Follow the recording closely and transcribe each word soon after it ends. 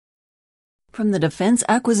From the Defense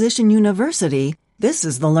Acquisition University, this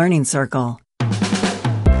is the Learning Circle.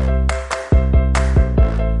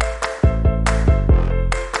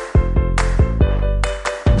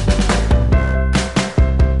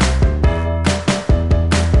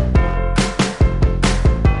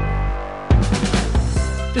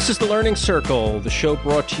 This is the Learning Circle, the show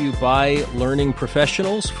brought to you by learning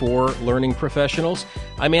professionals for learning professionals.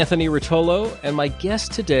 I'm Anthony Rotolo, and my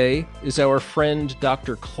guest today is our friend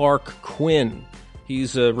Dr. Clark Quinn.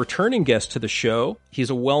 He's a returning guest to the show. He's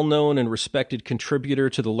a well-known and respected contributor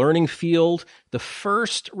to the learning field, the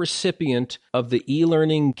first recipient of the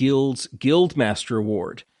eLearning Guild's Guildmaster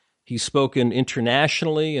Award. He's spoken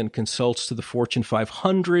internationally and consults to the Fortune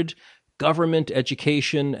 500, government,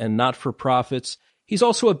 education, and not-for-profits. He's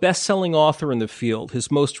also a best-selling author in the field. His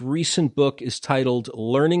most recent book is titled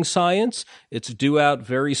Learning Science. It's due out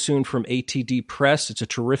very soon from ATD Press. It's a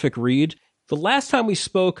terrific read. The last time we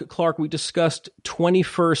spoke, Clark, we discussed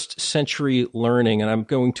 21st century learning, and I'm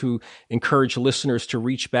going to encourage listeners to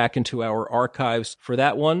reach back into our archives for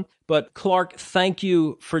that one. But Clark, thank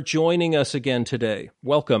you for joining us again today.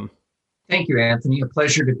 Welcome. Thank you, Anthony. A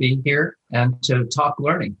pleasure to be here and to talk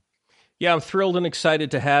learning. Yeah, I'm thrilled and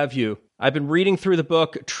excited to have you. I've been reading through the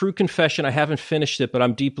book, True Confession. I haven't finished it, but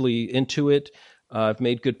I'm deeply into it. I've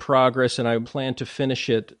made good progress, and I plan to finish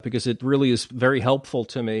it because it really is very helpful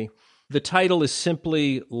to me. The title is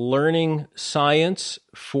simply Learning Science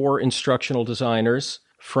for Instructional Designers,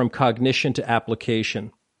 From Cognition to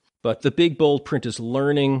Application. But the big bold print is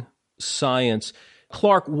Learning Science.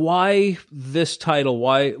 Clark, why this title?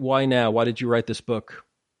 Why now? Why did you write this book?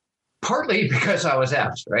 Partly because I was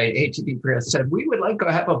asked, right? ATD Press said, we would like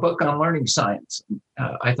to have a book on learning science.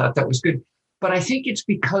 I thought that was good. But I think it's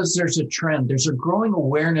because there's a trend. There's a growing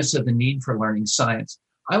awareness of the need for learning science.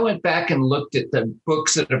 I went back and looked at the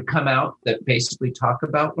books that have come out that basically talk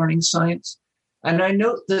about learning science. And I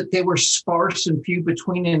note that they were sparse and few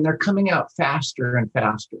between, and they're coming out faster and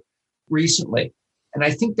faster recently. And I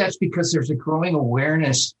think that's because there's a growing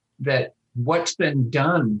awareness that what's been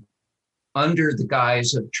done under the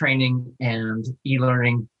guise of training and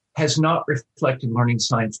e-learning has not reflected learning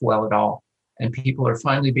science well at all. And people are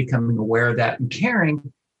finally becoming aware of that and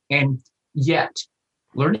caring. And yet,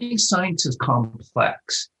 learning science is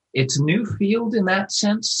complex. It's a new field in that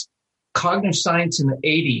sense. Cognitive science in the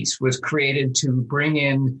 80s was created to bring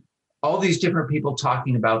in all these different people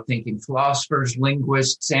talking about thinking: philosophers,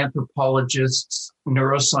 linguists, anthropologists,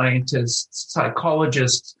 neuroscientists,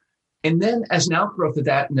 psychologists. And then as an outgrowth of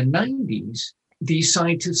that in the 90s, these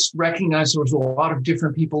scientists recognized there was a lot of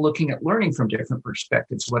different people looking at learning from different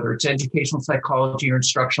perspectives, whether it's educational psychology or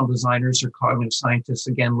instructional designers or cognitive scientists,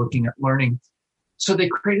 again, looking at learning. So they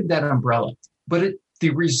created that umbrella. But the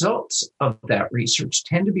results of that research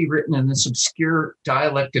tend to be written in this obscure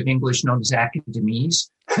dialect of English known as academese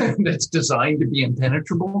that's designed to be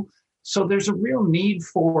impenetrable. So there's a real need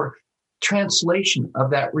for translation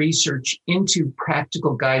of that research into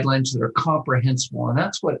practical guidelines that are comprehensible. And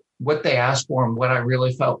that's what they asked for, and what I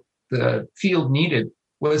really felt the field needed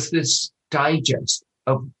was this digest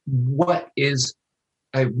of what is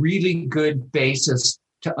a really good basis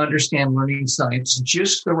to understand learning science,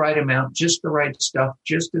 just the right amount, just the right stuff,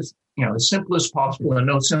 just as simple as possible and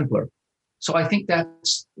no simpler. So I think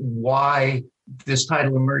that's why this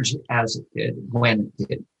title emerged as it did, when it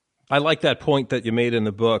did. I like that point that you made in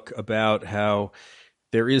the book about how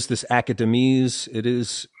there is this academese. It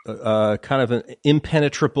is kind of an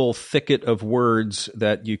impenetrable thicket of words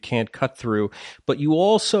that you can't cut through. But you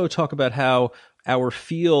also talk about how our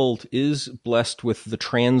field is blessed with the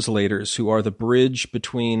translators, who are the bridge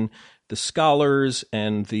between the scholars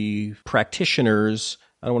and the practitioners.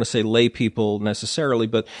 I don't want to say lay people necessarily,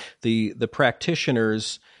 but the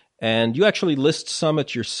practitioners. And you actually list some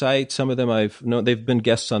at your site. Some of them I've known, they've been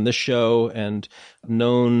guests on this show and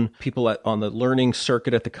known people on the learning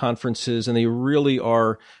circuit at the conferences, and they really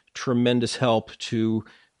are tremendous help to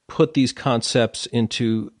put these concepts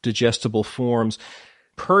into digestible forms.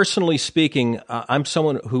 Personally speaking, I'm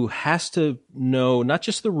someone who has to know not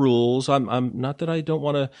just the rules. I'm not that I don't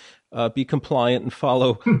want to be compliant and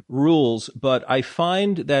follow rules, but I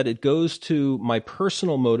find that it goes to my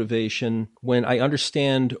personal motivation when I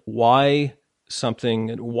understand why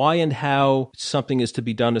and how something is to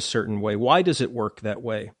be done a certain way. Why does it work that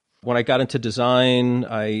way? When I got into design,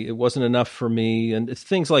 it wasn't enough for me. And it's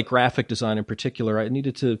things like graphic design in particular, I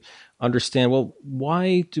needed to understand, well,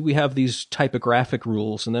 why do we have these typographic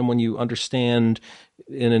rules? And then when you understand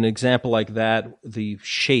in an example like that, the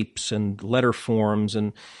shapes and letter forms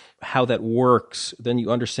and how that works, then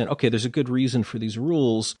you understand, okay, there's a good reason for these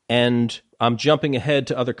rules. And I'm jumping ahead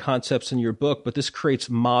to other concepts in your book, but this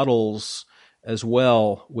creates models as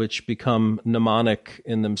well, which become mnemonic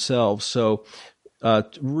in themselves. So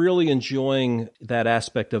really enjoying that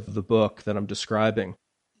aspect of the book that I'm describing.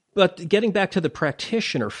 But getting back to the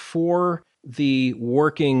practitioner, for the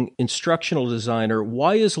working instructional designer,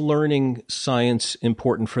 why is learning science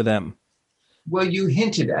important for them? Well, you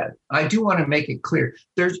hinted at it. I do want to make it clear.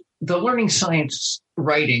 There's the learning science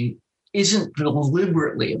writing isn't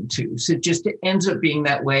deliberately obtuse. It just ends up being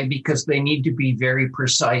that way because they need to be very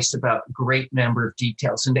precise about a great number of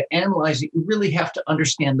details. And to analyze it, you really have to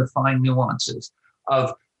understand the fine nuances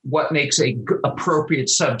of what makes an appropriate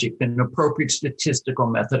subject, an appropriate statistical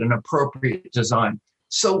method, an appropriate design.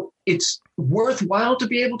 So it's worthwhile to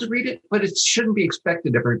be able to read it, but it shouldn't be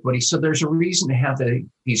expected of everybody. So there's a reason to have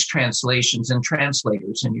these translations and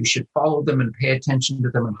translators, and you should follow them and pay attention to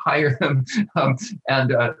them and hire them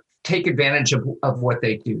and take advantage of what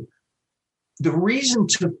they do. The reason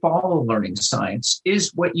to follow learning science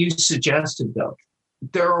is what you suggested, though.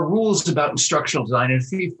 There are rules about instructional design, and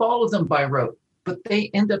if you follow them by rote, but they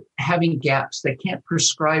end up having gaps. They can't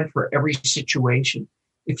prescribe for every situation.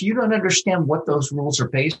 If you don't understand what those rules are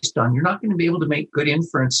based on, you're not going to be able to make good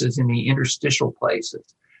inferences in the interstitial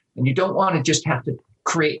places. And you don't want to just have to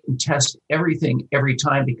create and test everything every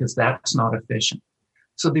time because that's not efficient.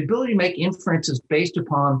 So the ability to make inferences based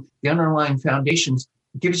upon the underlying foundations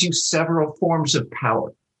gives you several forms of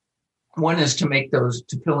power. One is to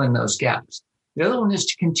fill in those gaps. The other one is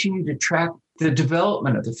to continue to track the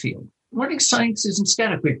development of the field. Learning science isn't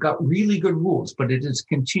static. We've got really good rules, but it is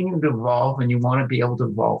continuing to evolve, and you want to be able to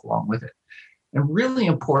evolve along with it. And really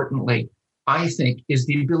importantly, I think, is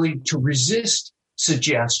the ability to resist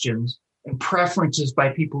suggestions and preferences by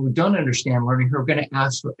people who don't understand learning, who are going to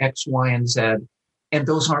ask for X, Y, and Z, and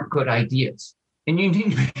those aren't good ideas. And you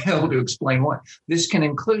need to be able to explain why. This can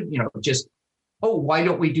include, why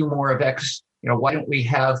don't we do more of X? Why don't we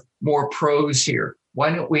have more prose here?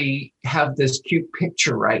 Why don't we have this cute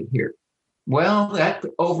picture right here? Well, that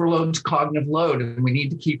overloads cognitive load, and we need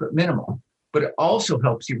to keep it minimal. But it also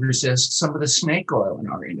helps you resist some of the snake oil in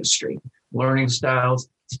our industry, learning styles,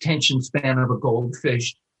 attention span of a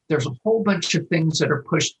goldfish. There's a whole bunch of things that are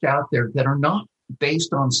pushed out there that are not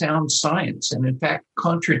based on sound science and, in fact,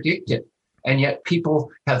 contradict it. And yet people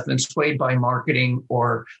have been swayed by marketing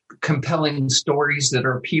or compelling stories that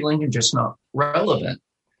are appealing and just not relevant.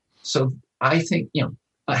 So I think,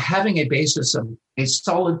 having a basis of a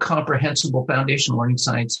solid, comprehensible foundation learning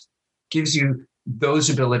science gives you those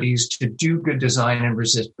abilities to do good design and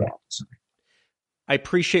resist bad design. I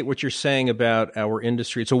appreciate what you're saying about our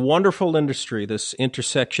industry. It's a wonderful industry, this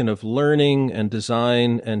intersection of learning and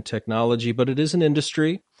design and technology, but it is an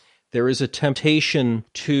industry. There is a temptation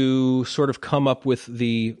to sort of come up with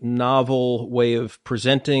the novel way of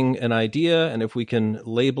presenting an idea, and if we can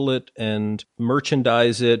label it and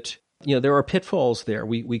merchandise it, there are pitfalls there.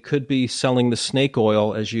 We could be selling the snake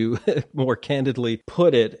oil, as you more candidly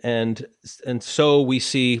put it, and so we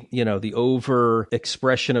see the over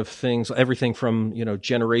expression of things, everything from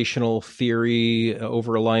generational theory,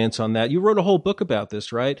 over reliance on that. You wrote a whole book about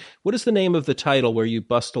this, right? What is the name of the title where you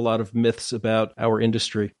bust a lot of myths about our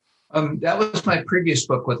industry? That was my previous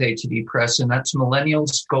book with ATD Press, and that's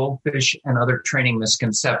Millennials, Goldfish, and Other Training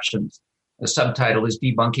Misconceptions. The subtitle is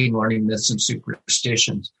Debunking Learning Myths and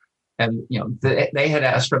Superstitions. And, they had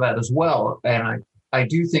asked for that as well. And I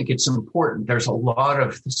do think it's important. There's a lot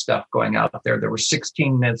of stuff going out there. There were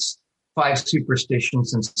 16 myths, 5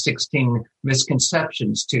 superstitions, and 16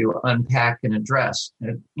 misconceptions to unpack and address.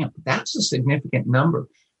 And, that's a significant number.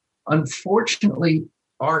 Unfortunately,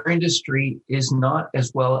 our industry is not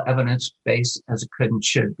as well evidence-based as it could and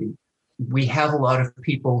should be. We have a lot of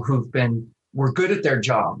people were good at their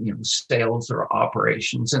job, sales or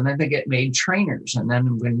operations, and then they get made trainers. And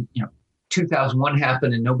then when, 2001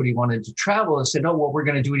 happened and nobody wanted to travel, they said, we're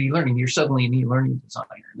going to do e-learning. You're suddenly an e-learning designer.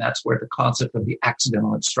 And that's where the concept of the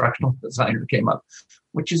accidental instructional designer came up,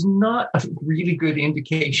 which is not a really good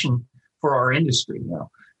indication for our industry.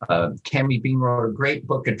 Cami Bean wrote a great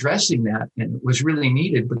book addressing that, and it was really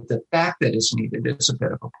needed, but the fact that it's needed is a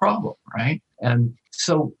bit of a problem, right? And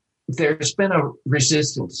so there's been a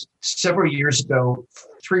resistance. Several years ago,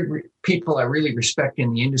 3 people I really respect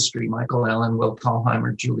in the industry, Michael Allen, Will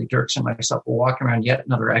Thalheimer, Julie Dirks, and myself, were walking around yet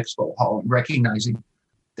another expo hall and recognizing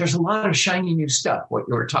there's a lot of shiny new stuff, what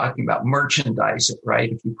you were talking about, merchandise it,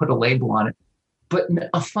 right? If you put a label on it. But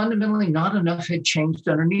fundamentally, not enough had changed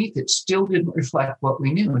underneath. It still didn't reflect what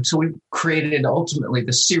we knew. And so we created ultimately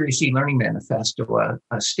the Serious E-Learning Manifesto,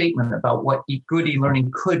 a statement about what good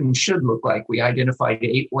e-learning could and should look like. We identified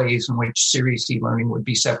 8 ways in which serious e-learning would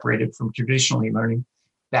be separated from traditional e-learning,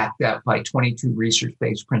 backed up by 22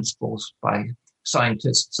 research-based principles by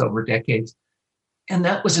scientists over decades. And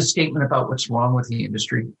that was a statement about what's wrong with the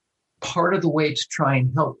industry. Part of the way to try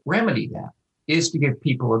and help remedy that is to give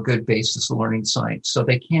people a good basis of learning science so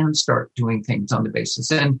they can start doing things on the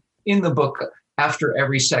basis. And in the book, after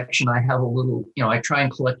every section, I have a little, I try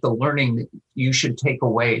and collect the learning that you should take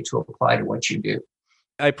away to apply to what you do.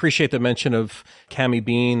 I appreciate the mention of Cami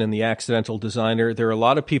Bean and the accidental designer. There are a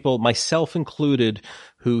lot of people, myself included,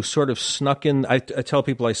 who sort of snuck in. I tell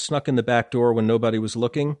people I snuck in the back door when nobody was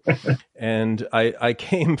looking. And I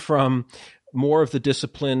came from more of the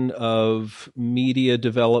discipline of media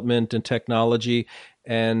development and technology.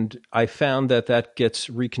 And I found that gets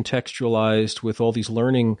recontextualized with all these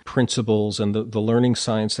learning principles and the learning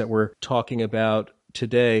science that we're talking about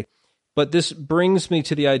today. But this brings me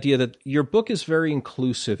to the idea that your book is very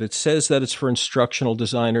inclusive. It says that it's for instructional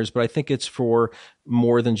designers, but I think it's for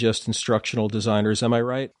more than just instructional designers. Am I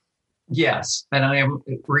right? Yes. And I am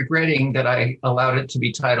regretting that I allowed it to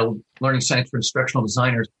be titled Learning Science for Instructional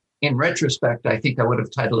Designers. In retrospect, I think I would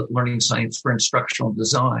have titled it Learning Science for Instructional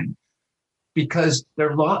Design, because there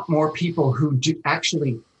are a lot more people who do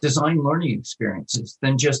actually design learning experiences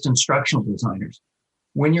than just instructional designers.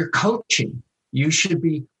 When you're coaching, you should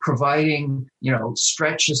be providing,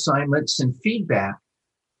 stretch assignments and feedback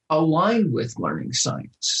aligned with learning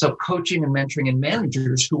science. So coaching and mentoring and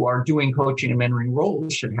managers who are doing coaching and mentoring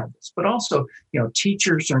roles should have this, but also,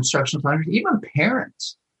 teachers or instructional designers, even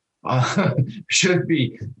parents should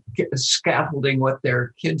be scaffolding what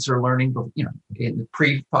their kids are learning, in the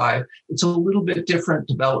pre-5. It's a little bit different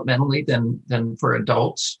developmentally than for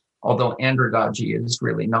adults, although andragogy is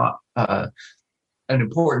really not an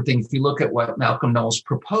important thing. If you look at what Malcolm Knowles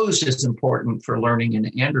proposed is important for learning in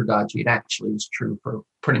andragogy, it actually is true for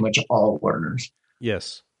pretty much all learners.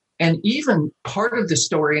 Yes. And even part of the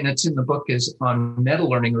story, and it's in the book, is on meta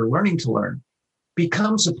learning or learning to learn,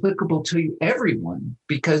 becomes applicable to everyone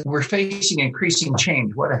because we're facing increasing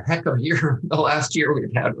change. What a heck of a year, the last year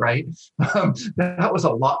we've had, right? That was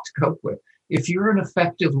a lot to cope with. If you're an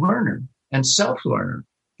effective learner and self-learner,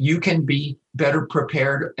 you can be better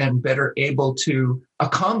prepared and better able to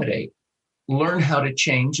accommodate, learn how to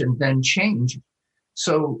change, and then change.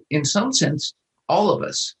 So in some sense, all of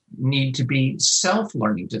us need to be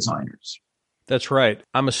self-learning designers. That's right.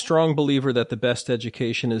 I'm a strong believer that the best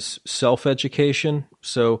education is self-education.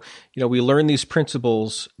 So, we learn these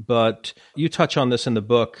principles, but you touch on this in the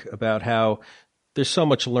book about how there's so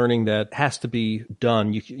much learning that has to be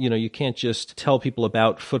done. You can't just tell people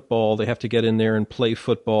about football. They have to get in there and play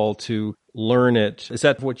football to learn it. Is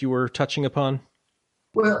that what you were touching upon?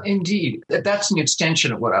 Well, indeed. That's an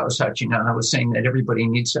extension of what I was touching on. I was saying that everybody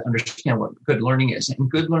needs to understand what good learning is.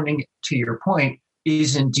 And good learning, to your point,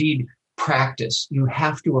 is indeed practice. You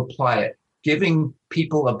have to apply it. Giving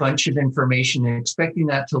people a bunch of information and expecting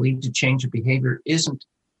that to lead to change of behavior isn't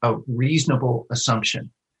a reasonable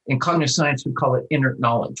assumption. In cognitive science, we call it inert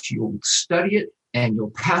knowledge. You'll study it and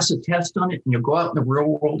you'll pass a test on it and you'll go out in the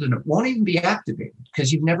real world and it won't even be activated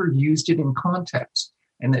because you've never used it in context.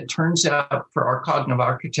 And it turns out, for our cognitive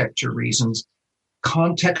architecture reasons,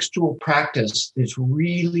 contextual practice is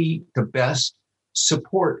really the best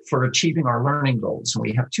support for achieving our learning goals. And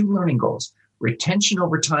we have two learning goals: retention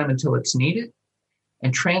over time until it's needed,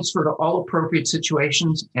 and transfer to all appropriate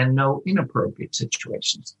situations and no inappropriate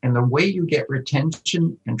situations. And the way you get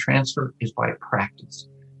retention and transfer is by practice.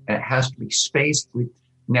 And it has to be spaced. We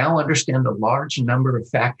now understand the large number of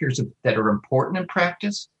factors that are important in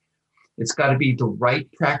practice. It's got to be the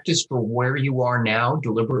right practice for where you are now,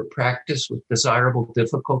 deliberate practice with desirable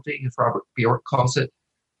difficulty, if Robert Bjork calls it.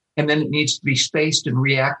 And then it needs to be spaced and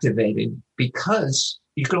reactivated because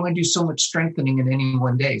you can only do so much strengthening in any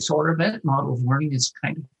one day. So our event model of learning is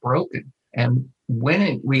kind of broken. And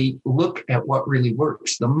when we look at what really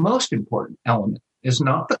works, the most important element is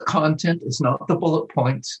not the content, it's not the bullet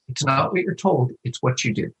points, it's not what you're told, it's what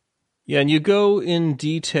you do. Yeah, and you go in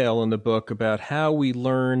detail in the book about how we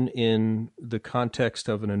learn in the context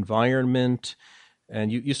of an environment,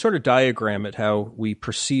 and you sort of diagram it, how we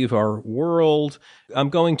perceive our world. I'm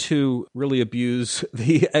going to really abuse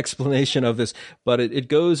the explanation of this, but it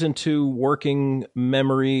goes into working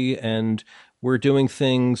memory, and we're doing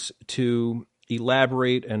things to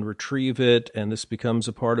elaborate and retrieve it, and this becomes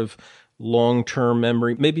a part of long-term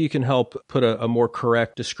memory. Maybe you can help put a more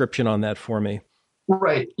correct description on that for me.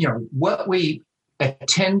 Right. What we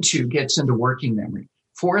attend to gets into working memory.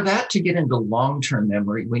 For that to get into long-term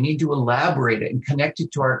memory, we need to elaborate it and connect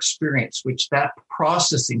it to our experience, which that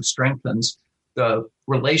processing strengthens the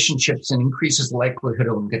relationships and increases the likelihood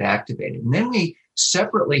it will get activated. And then we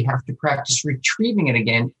separately have to practice retrieving it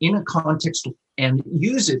again in a context and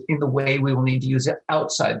use it in the way we will need to use it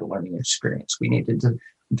outside the learning experience. We need to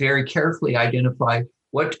very carefully identify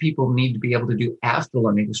what people need to be able to do after the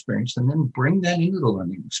learning experience and then bring that into the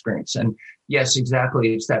learning experience. And yes,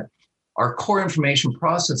 exactly. It's that our core information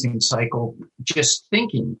processing cycle, just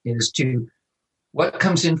thinking, is to what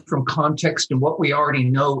comes in from context and what we already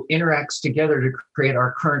know interacts together to create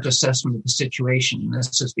our current assessment of the situation. And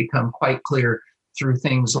this has become quite clear through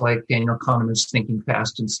things like Daniel Kahneman's Thinking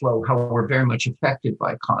Fast and Slow, how we're very much affected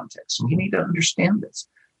by context. And we need to understand this.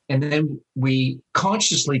 And then we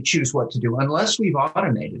consciously choose what to do unless we've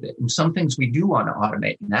automated it. And some things we do want to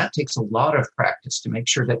automate. And that takes a lot of practice to make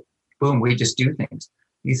sure that, boom, we just do things.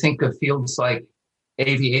 You think of fields like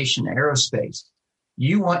aviation, aerospace.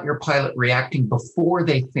 You want your pilot reacting before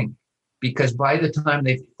they think, because by the time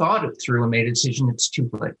they've thought it through and made a decision, it's too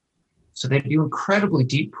late. So they do incredibly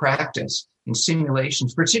deep practice in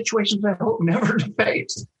simulations for situations I hope never to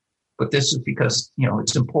face. But this is because,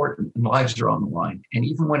 it's important and lives are on the line. And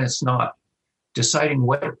even when it's not, deciding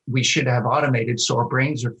what we should have automated so our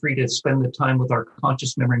brains are free to spend the time with our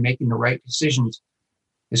conscious memory making the right decisions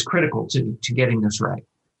is critical to getting this right.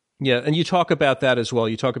 Yeah, and you talk about that as well.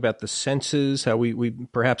 You talk about the senses, how we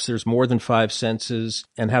perhaps there's more than 5 senses,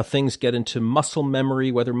 and how things get into muscle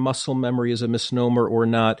memory, whether muscle memory is a misnomer or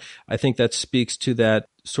not. I think that speaks to that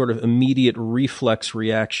sort of immediate reflex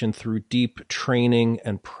reaction through deep training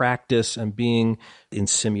and practice and being in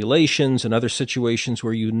simulations and other situations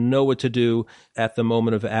where you know what to do at the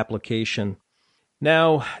moment of application.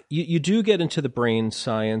 Now, you do get into the brain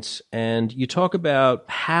science, and you talk about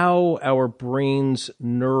how our brain's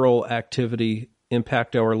neural activity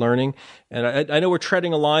impact our learning. And I know we're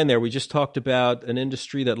treading a line there. We just talked about an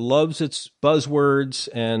industry that loves its buzzwords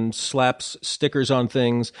and slaps stickers on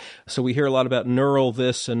things. So we hear a lot about neural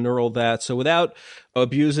this and neural that. So without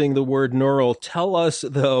abusing the word neural, tell us,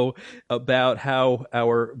 though, about how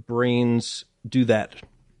our brains do that.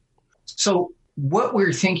 So what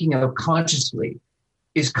we're thinking of consciously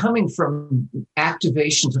is coming from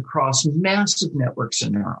activations across massive networks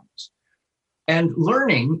of neurons. And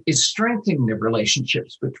learning is strengthening the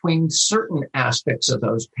relationships between certain aspects of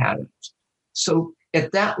those patterns. So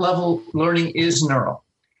at that level, learning is neural.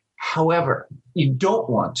 However, you don't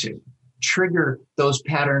want to trigger those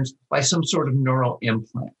patterns by some sort of neural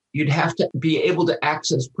implant. You'd have to be able to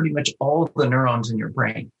access pretty much all of the neurons in your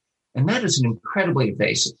brain. And that is an incredibly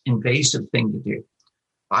invasive thing to do.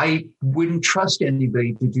 I wouldn't trust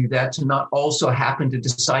anybody to do that, to not also happen to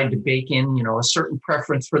decide to bake in, a certain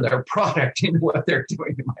preference for their product into what they're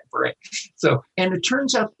doing in my brain. So, and it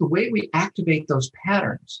turns out the way we activate those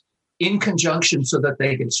patterns in conjunction so that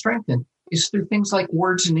they get strengthened is through things like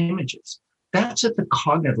words and images. That's at the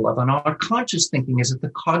cognitive level. And our conscious thinking is at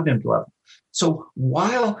the cognitive level. So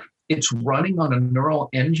while it's running on a neural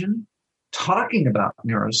engine, talking about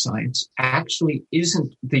neuroscience actually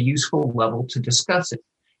isn't the useful level to discuss it.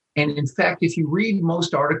 And in fact, if you read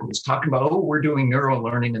most articles talking about, we're doing neural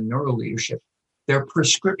learning and neural leadership, their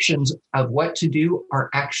prescriptions of what to do are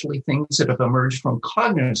actually things that have emerged from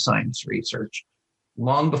cognitive science research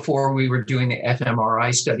long before we were doing the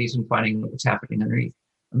fMRI studies and finding what was happening underneath.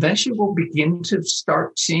 Eventually, we'll begin to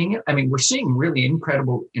start seeing it. I mean, we're seeing really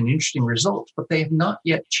incredible and interesting results, but they have not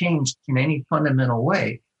yet changed in any fundamental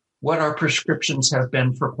way what our prescriptions have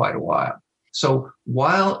been for quite a while. So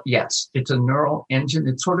while, yes, it's a neural engine,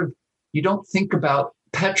 it's sort of, you don't think about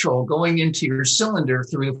petrol going into your cylinder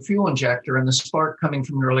through the fuel injector and the spark coming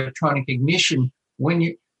from your electronic ignition when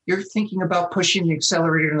you're thinking about pushing the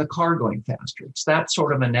accelerator in the car going faster. It's that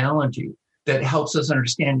sort of analogy that helps us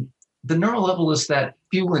understand the neural level is that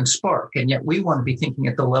fuel and spark. And yet we want to be thinking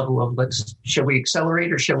at the level of, shall we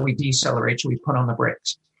accelerate or shall we decelerate? Shall we put on the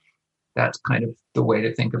brakes? That's kind of the way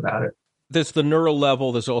to think about it. There's the neural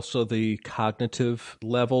level. There's also the cognitive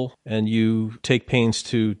level, and you take pains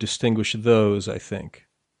to distinguish those, I think.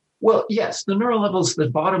 Well, yes, the neural level is the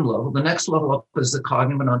bottom level. The next level up is the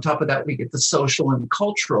cognitive, and on top of that, we get the social and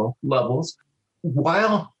cultural levels.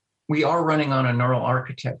 While we are running on a neural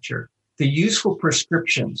architecture, the useful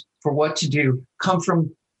prescriptions for what to do come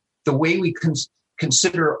from the way we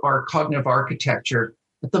consider our cognitive architecture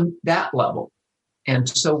at that level. And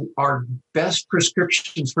so our best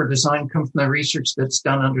prescriptions for design come from the research that's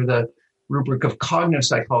done under the rubric of cognitive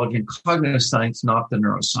psychology and cognitive science, not the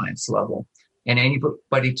neuroscience level. And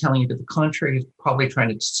anybody telling you to the contrary is probably trying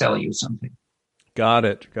to sell you something. Got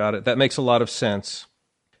it. That makes a lot of sense.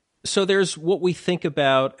 So there's what we think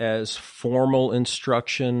about as formal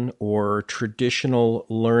instruction or traditional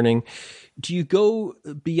learning. Do you go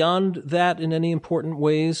beyond that in any important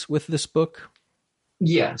ways with this book?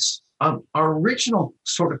 Yes. Our original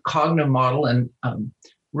sort of cognitive model, and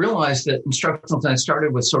realized that instructional design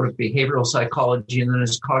started with sort of behavioral psychology, and then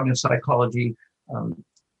as cognitive psychology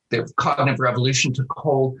the cognitive revolution took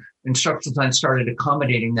hold, instructional design started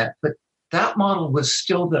accommodating that. But that model was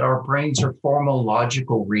still that our brains are formal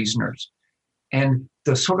logical reasoners. And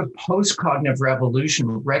the sort of post-cognitive revolution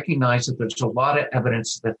recognized that there's a lot of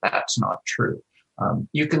evidence that that's not true.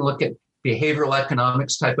 You can look at behavioral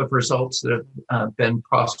economics type of results that have been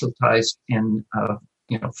proselytized in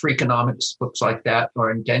Freakonomics, books like that,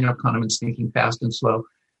 or in Daniel Kahneman's Thinking Fast and Slow,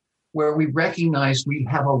 where we recognize we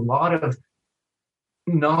have a lot of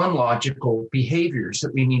non-logical behaviors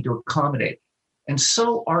that we need to accommodate. And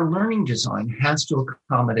so our learning design has to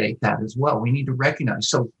accommodate that as well. We need to recognize.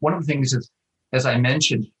 So one of the things is, as I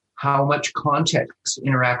mentioned, how much context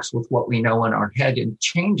interacts with what we know in our head and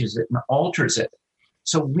changes it and alters it.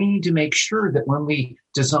 So we need to make sure that when we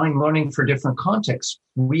design learning for different contexts,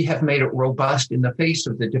 we have made it robust in the face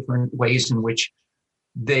of the different ways in which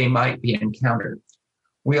they might be encountered.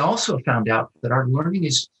 We also found out that our learning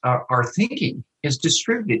is, our thinking is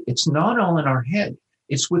distributed. It's not all in our head.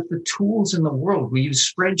 It's with the tools in the world. We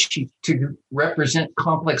use spreadsheets to represent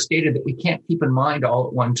complex data that we can't keep in mind all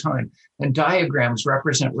at one time. And diagrams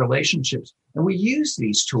represent relationships. And we use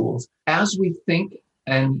these tools as we think,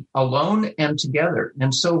 and alone and together.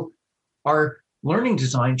 And so our learning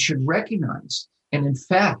design should recognize, and in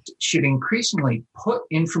fact, should increasingly put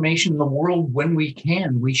information in the world when we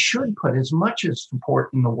can. We should put as much as support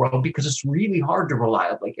in the world because it's really hard to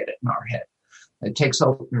reliably get it in our head. It takes,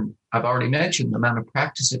 I've already mentioned the amount of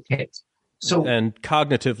practice it takes. So, and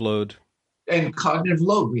cognitive load. And cognitive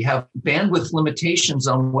load. We have bandwidth limitations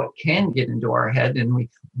on what can get into our head. And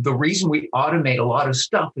the reason we automate a lot of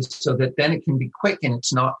stuff is so that then it can be quick and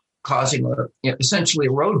it's not causing essentially a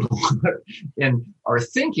roadblock in our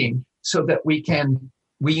thinking, so that we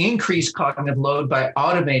increase cognitive load by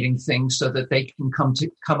automating things so that they can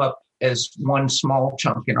come up as one small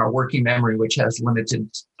chunk in our working memory, which has limited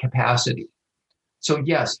capacity. So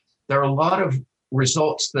yes, there are a lot of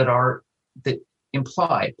results that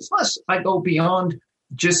imply. Plus, I go beyond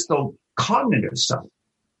just the cognitive side,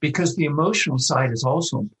 because the emotional side is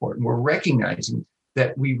also important. We're recognizing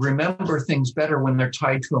that we remember things better when they're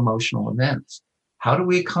tied to emotional events. How do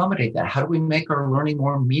we accommodate that? How do we make our learning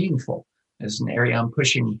more meaningful? As an area I'm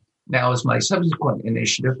pushing now as my subsequent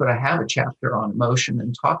initiative, but I have a chapter on emotion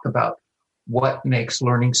and talk about what makes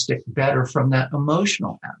learning stick better from that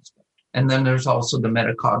emotional aspect. And then there's also the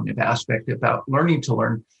metacognitive aspect about learning to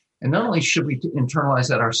learn. And not only should we internalize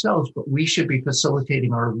that ourselves, but we should be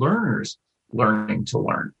facilitating our learners learning to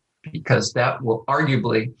learn, because that will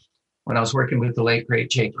arguably, when I was working with the late,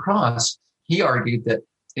 great Jay Cross, he argued that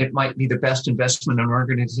it might be the best investment an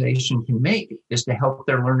organization can make is to help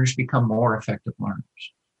their learners become more effective learners.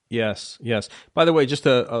 Yes, yes. By the way, just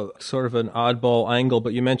a sort of an oddball angle,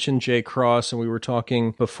 but you mentioned Jay Cross, and we were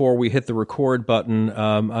talking before we hit the record button.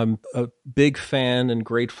 I'm a big fan and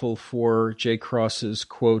grateful for Jay Cross's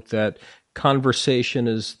quote that conversation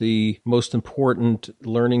is the most important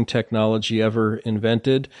learning technology ever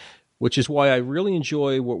invented, which is why I really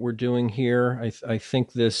enjoy what we're doing here. I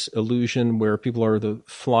think this illusion where people are the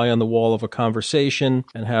fly on the wall of a conversation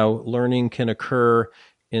and how learning can occur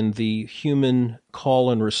in the human call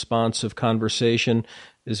and response of conversation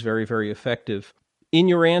is very, very effective. In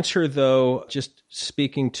your answer, though, just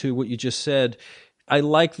speaking to what you just said, I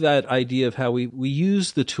like that idea of how we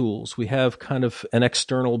use the tools. We have kind of an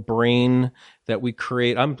external brain that we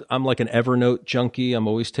create. I'm like an Evernote junkie. I'm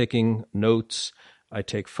always taking notes. I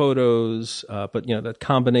take photos, but that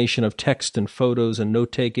combination of text and photos and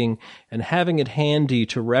note-taking and having it handy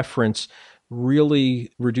to reference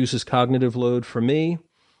really reduces cognitive load for me.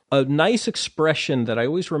 A nice expression that I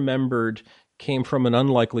always remembered came from an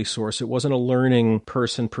unlikely source. It wasn't a learning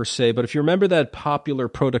person per se, but if you remember that popular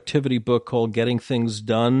productivity book called Getting Things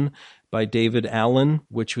Done by David Allen,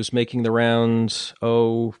 which was making the rounds,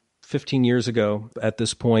 15 years ago at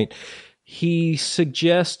this point, he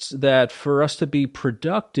suggests that for us to be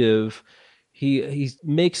productive, he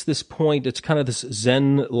makes this point, it's kind of this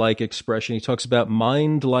Zen-like expression. He talks about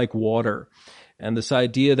mind like water, and this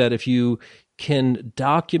idea that if you can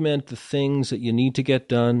document the things that you need to get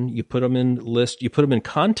done, you put them in lists, you put them in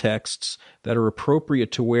contexts that are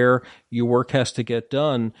appropriate to where your work has to get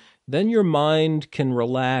done, then your mind can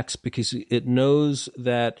relax because it knows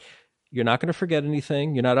that you're not going to forget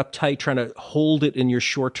anything. You're not uptight trying to hold it in your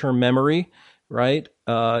short-term memory, right?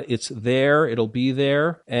 It's there. It'll be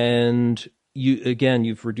there. And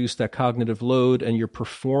you've reduced that cognitive load, and your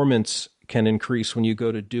performance can increase when you go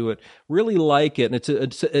to do it. Really like it. And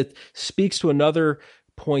it speaks to another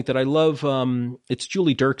point that I love. It's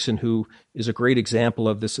Julie Dirksen, who is a great example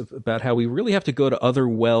of this, about how we really have to go to other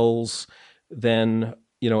wells than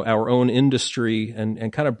our own industry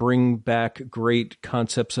and kind of bring back great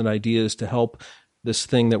concepts and ideas to help this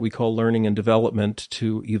thing that we call learning and development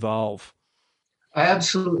to evolve. I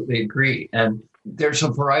absolutely agree. And there's a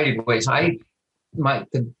variety of ways.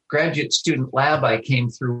 The graduate student lab I came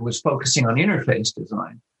through was focusing on interface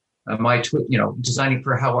design. Designing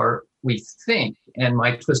for how we think, and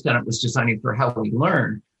my twist on it was designing for how we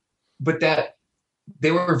learn. But that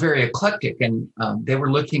they were very eclectic, and they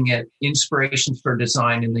were looking at inspirations for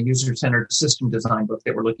design in the user-centered system design book.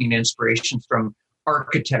 They were looking at inspirations from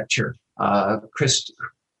architecture. Chris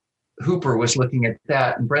Hooper was looking at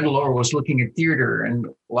that, and Brenda Lohr was looking at theater, and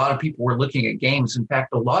a lot of people were looking at games. In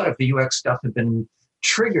fact, a lot of the UX stuff had been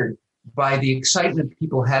triggered by the excitement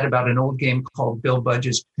people had about an old game called Bill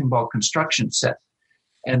Budge's Pinball Construction Set.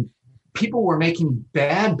 And people were making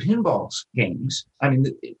bad pinball games. I mean,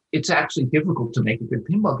 it's actually difficult to make a good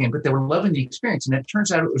pinball game, but they were loving the experience. And it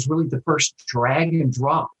turns out it was really the first drag and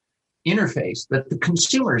drop interface that the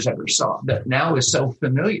consumers ever saw that now is so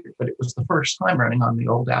familiar, but it was the first time running on the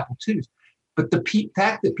old Apple IIs. But the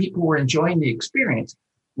fact that people were enjoying the experience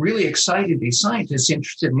really excited these scientists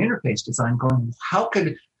interested in interface design, going, how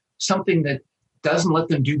could something that doesn't let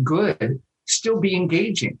them do good still be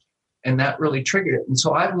engaging? And that really triggered it. And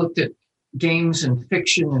so I've looked at games and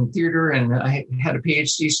fiction and theater, and I had a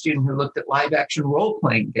PhD student who looked at live action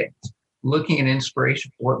role-playing games, looking at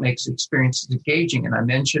inspiration for what makes experiences engaging. And I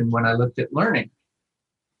mentioned when I looked at learning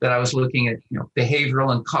that I was looking at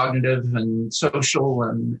behavioral and cognitive and social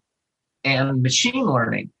and machine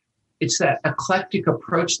learning. It's that eclectic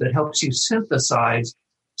approach that helps you synthesize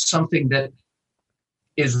something that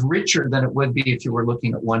is richer than it would be if you were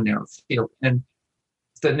looking at one narrow field. And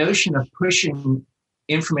the notion of pushing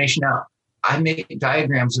information out, I make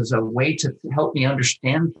diagrams as a way to help me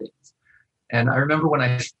understand things. And I remember when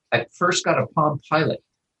I first got a Palm Pilot,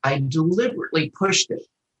 I deliberately pushed it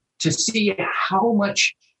to see how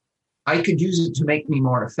much I could use it to make me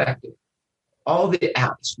more effective. All the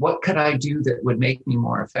apps, what could I do that would make me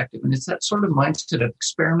more effective? And it's that sort of mindset of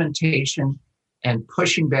experimentation and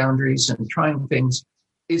pushing boundaries and trying things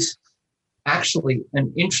is actually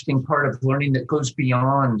an interesting part of learning that goes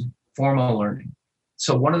beyond formal learning.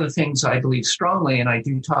 So one of the things I believe strongly, and I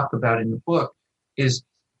do talk about in the book, is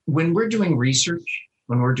when we're doing research,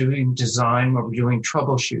 when we're doing design, when we're doing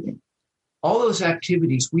troubleshooting, all those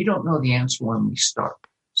activities, we don't know the answer when we start.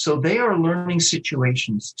 So they are learning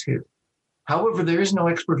situations too. However, there is no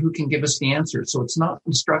expert who can give us the answer. So it's not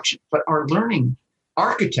instruction, but our learning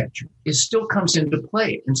architecture still comes into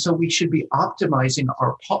play. And so we should be optimizing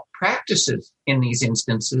our practices in these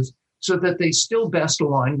instances so that they still best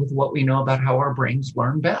align with what we know about how our brains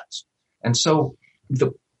learn best. And so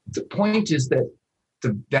the point is that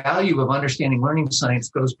the value of understanding learning science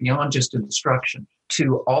goes beyond just instruction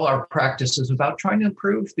to all our practices about trying to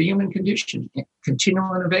improve the human condition.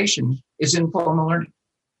 Continual innovation is informal learning.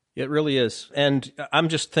 It really is. And I'm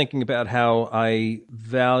just thinking about how I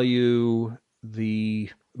value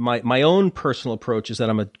my own personal approach is that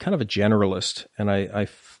I'm a kind of a generalist, and I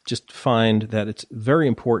just find that it's very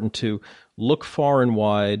important to look far and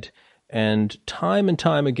wide. And time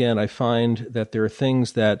again, I find that there are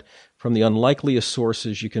things that from the unlikeliest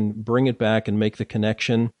sources, you can bring it back and make the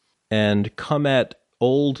connection and come at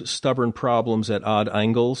old, stubborn problems at odd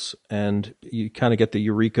angles, and you kind of get the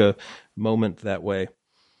eureka moment that way.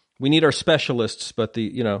 We need our specialists, but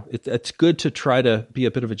it's good to try to be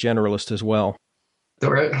a bit of a generalist as well.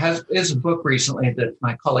 There is a book recently that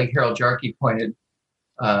my colleague Harold Jarkey pointed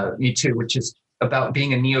me to, which is about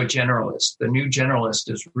being a neo-generalist. The new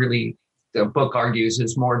generalist is really, the book argues,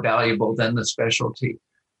 is more valuable than the specialty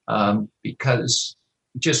because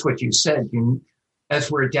just what you said,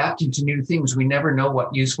 as we're adapting to new things, we never know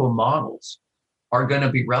what useful models are going to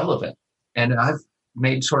be relevant. And I've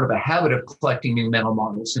made sort of a habit of collecting new mental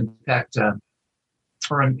models. In fact,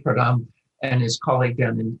 Farhan Pradham and his colleague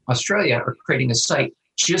down in Australia are creating a site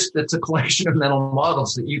just that's a collection of mental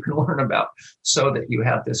models that you can learn about so that you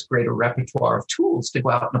have this greater repertoire of tools to go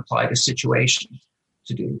out and apply to situations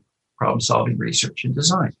to do problem-solving research and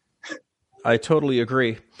design. I totally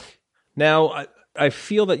agree. Now, I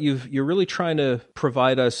feel that you're really trying to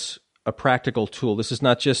provide us a practical tool. This is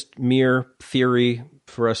not just mere theory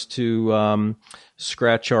for us to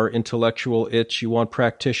scratch our intellectual itch. You want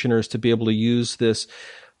practitioners to be able to use this.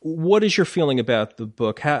 What is your feeling about the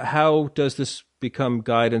book? How does this become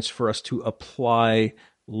guidance for us to apply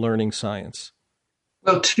learning science?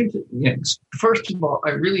 Well, two things. First of all, I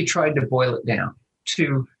really tried to boil it down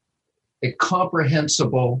to a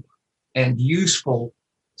comprehensible and useful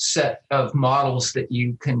set of models that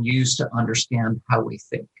you can use to understand how we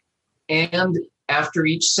think. And after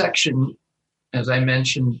each section, as I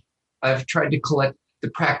mentioned, I've tried to collect the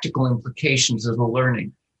practical implications of the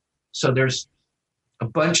learning. So there's a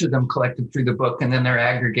bunch of them collected through the book, and then they're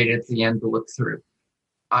aggregated at the end to look through.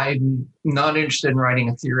 I'm not interested in writing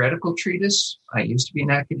a theoretical treatise. I used to be an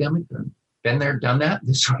academic. I've been there, done that.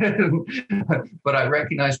 But I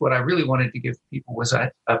recognized what I really wanted to give people was a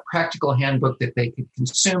practical handbook that they could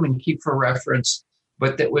consume and keep for reference,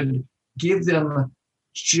 but that would give them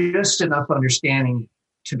just enough understanding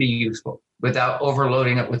to be useful without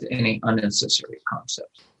overloading it with any unnecessary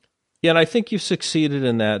concepts. Yeah, and I think you've succeeded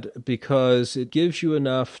in that because it gives you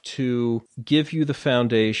enough to give you the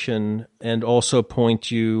foundation and also point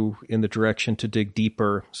you in the direction to dig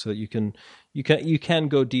deeper so that you can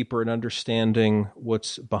go deeper in understanding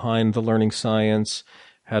what's behind the learning science,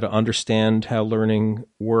 how to understand how learning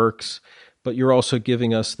works. But you're also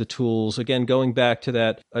giving us the tools. Again, going back to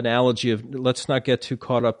that analogy of let's not get too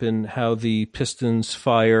caught up in how the pistons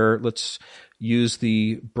fire. Let's use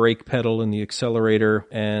the brake pedal and the accelerator,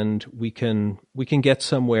 and we can get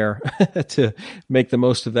somewhere to make the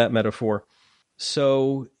most of that metaphor.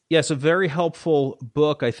 So, yes, a very helpful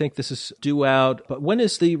book. I think this is due out. But when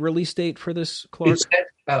is the release date for this, Clark?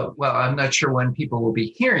 Well, I'm not sure when people will be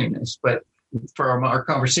hearing this, but for our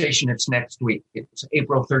conversation, it's next week. It's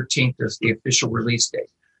April 13th is the official release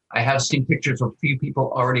date. I have seen pictures of a few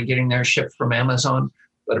people already getting their shipped from Amazon,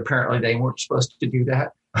 but apparently they weren't supposed to do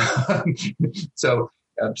that. So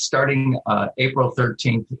starting April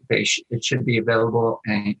 13th, it should be available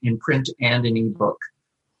in print and in ebook.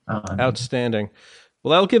 Outstanding.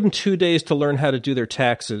 Well, that'll give them 2 days to learn how to do their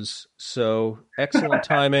taxes. So excellent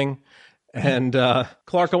timing. And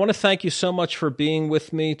Clark, I want to thank you so much for being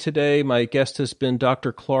with me today. My guest has been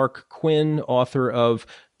Dr. Clark Quinn, author of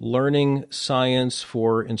Learning Science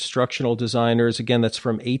for Instructional Designers. Again, that's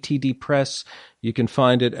from ATD Press. You can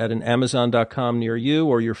find it at an Amazon.com near you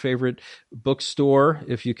or your favorite bookstore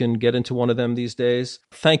if you can get into one of them these days.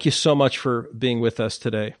 Thank you so much for being with us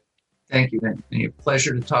today. Thank you. It's a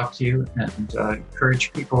pleasure to talk to you and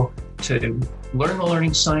encourage people to learn the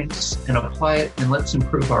learning science and apply it, and let's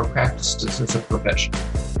improve our practices as a profession.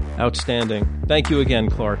 Outstanding. Thank you again,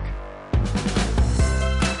 Clark.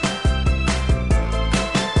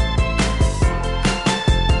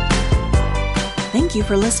 Thank you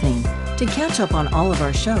for listening. To catch up on all of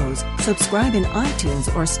our shows, subscribe in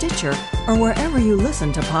iTunes or Stitcher or wherever you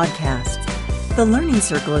listen to podcasts. The Learning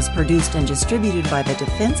Circle is produced and distributed by the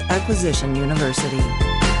Defense Acquisition University.